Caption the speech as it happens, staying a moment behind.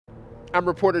I'm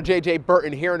reporter J.J.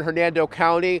 Burton here in Hernando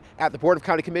County at the Board of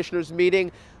County Commissioners meeting.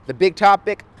 The big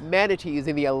topic, manatees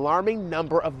and the alarming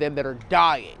number of them that are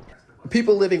dying.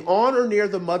 People living on or near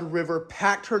the Mud River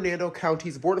packed Hernando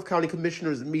County's Board of County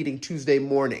Commissioners meeting Tuesday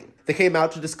morning. They came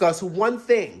out to discuss one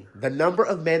thing, the number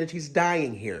of manatees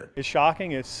dying here. It's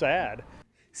shocking, it's sad.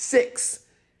 6.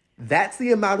 That's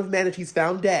the amount of manatees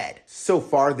found dead so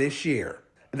far this year.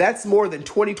 That's more than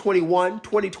 2021,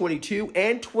 2022,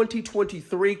 and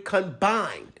 2023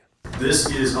 combined. This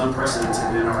is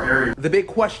unprecedented in our area. The big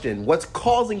question, what's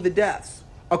causing the deaths?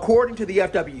 According to the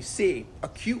FWC,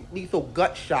 acute lethal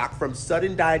gut shock from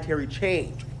sudden dietary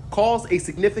change caused a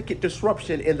significant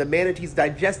disruption in the manatees'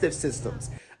 digestive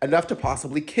systems, enough to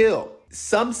possibly kill.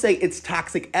 Some say it's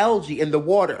toxic algae in the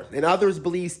water, and others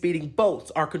believe speeding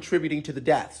boats are contributing to the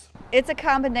deaths. It's a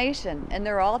combination, and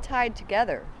they're all tied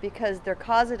together because their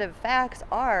causative facts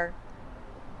are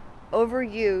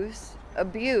overuse,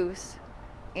 abuse,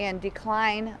 and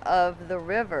decline of the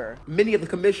river. Many of the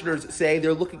commissioners say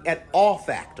they're looking at all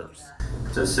factors.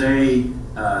 To say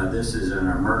this is an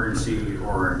emergency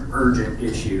or an urgent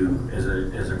issue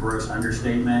is a gross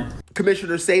understatement.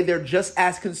 Commissioners say they're just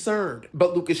as concerned,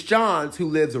 but Lucas Johns, who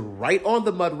lives right on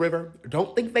the Mud River,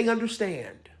 don't think they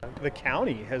understand. The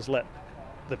county has let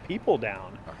the people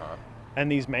down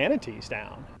and these manatees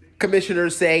down.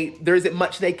 Commissioners say there isn't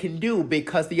much they can do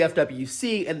because the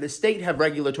FWC and the state have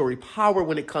regulatory power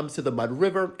when it comes to the Mud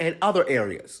River and other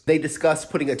areas. They discussed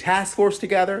putting a task force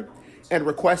together and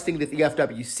requesting that the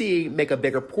FWC make a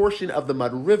bigger portion of the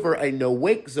Mud River a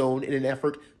no-wake zone in an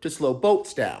effort to slow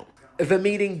boats down. The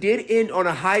meeting did end on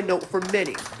a high note for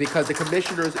many because the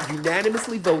commissioners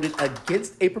unanimously voted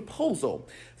against a proposal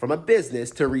from a business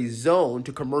to rezone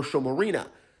to commercial marina,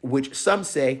 which some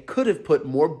say could have put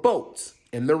more boats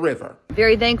in the river.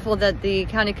 Very thankful that the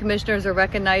county commissioners are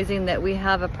recognizing that we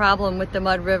have a problem with the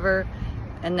Mud River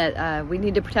and that we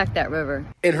need to protect that river.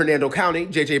 In Hernando County,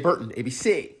 J.J. Burton,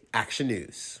 ABC Action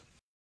News.